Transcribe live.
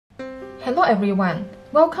Hello everyone,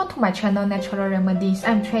 welcome to my channel Natural Remedies.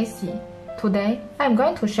 I'm Tracy. Today, I'm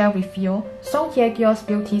going to share with you Hye Kyo's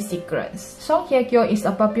beauty secrets. Hye Kyo is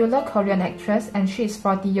a popular Korean actress and she is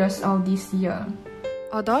 40 years old this year.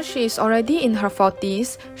 Although she is already in her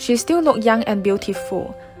 40s, she still looks young and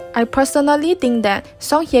beautiful. I personally think that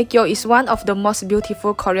Hye Kyo is one of the most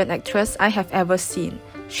beautiful Korean actresses I have ever seen.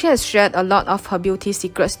 She has shared a lot of her beauty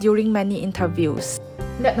secrets during many interviews.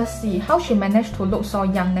 Let us see how she managed to look so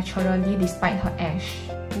young naturally despite her age.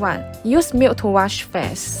 1. Use milk to wash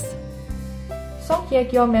face. Hye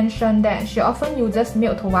Kyo mentioned that she often uses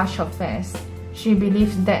milk to wash her face. She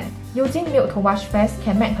believes that using milk to wash face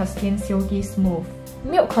can make her skin silky smooth.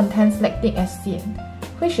 Milk contains lactic acid,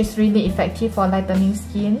 which is really effective for lightening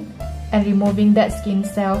skin and removing dead skin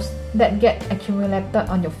cells that get accumulated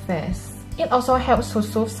on your face. It also helps to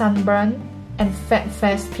soothe sunburn and fat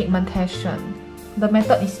face pigmentation. The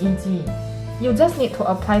method is easy. You just need to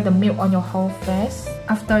apply the milk on your whole face.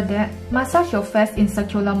 After that, massage your face in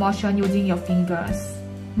circular motion using your fingers.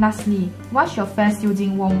 Lastly, wash your face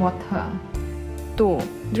using warm water. 2.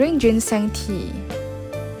 Drink ginseng tea.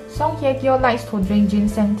 Hye Kyo likes to drink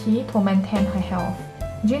ginseng tea to maintain her health.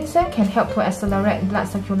 Ginseng can help to accelerate blood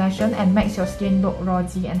circulation and makes your skin look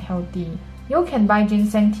rosy and healthy. You can buy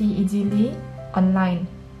ginseng tea easily online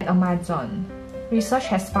at Amazon. Research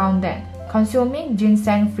has found that consuming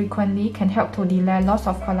ginseng frequently can help to delay loss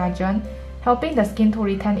of collagen, helping the skin to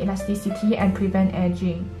retain elasticity and prevent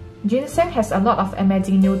aging. Ginseng has a lot of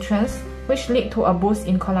amazing nutrients which lead to a boost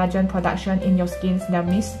in collagen production in your skin's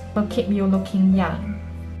dermis to keep you looking young.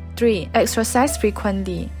 3. Exercise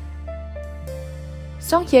frequently.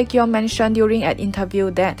 Hye Kyo mentioned during an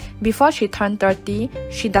interview that before she turned 30,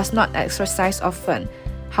 she does not exercise often.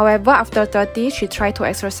 However, after 30, she tried to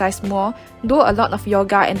exercise more, do a lot of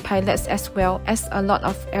yoga and pilates as well as a lot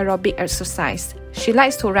of aerobic exercise. She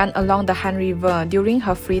likes to run along the Han River during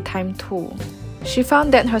her free time too. She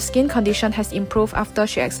found that her skin condition has improved after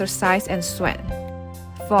she exercised and sweat.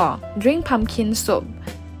 4. Drink pumpkin soup.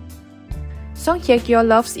 Hye Kyo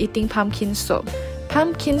loves eating pumpkin soup.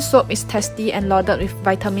 Pumpkin soup is tasty and loaded with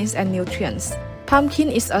vitamins and nutrients. Pumpkin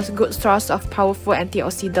is a good source of powerful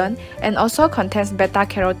antioxidant and also contains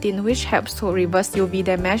beta-carotene which helps to reverse UV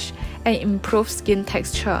damage and improve skin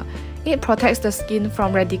texture. It protects the skin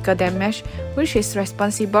from radical damage, which is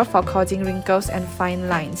responsible for causing wrinkles and fine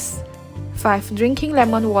lines. 5. Drinking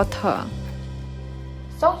lemon water.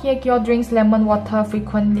 Hye Kyo drinks lemon water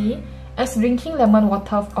frequently, as drinking lemon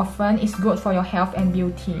water often is good for your health and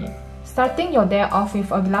beauty. Starting your day off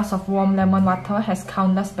with a glass of warm lemon water has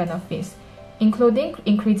countless benefits, including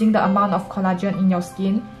increasing the amount of collagen in your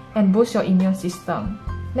skin and boost your immune system.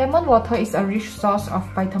 Lemon water is a rich source of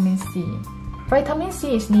vitamin C. Vitamin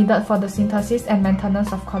C is needed for the synthesis and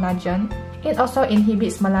maintenance of collagen. It also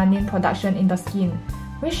inhibits melanin production in the skin,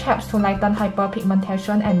 which helps to lighten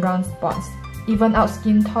hyperpigmentation and brown spots, even out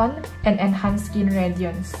skin tone, and enhance skin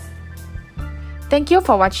radiance. Thank you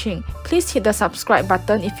for watching. Please hit the subscribe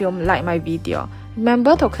button if you like my video.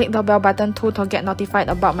 Remember to click the bell button too to get notified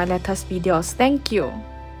about my latest videos. Thank you.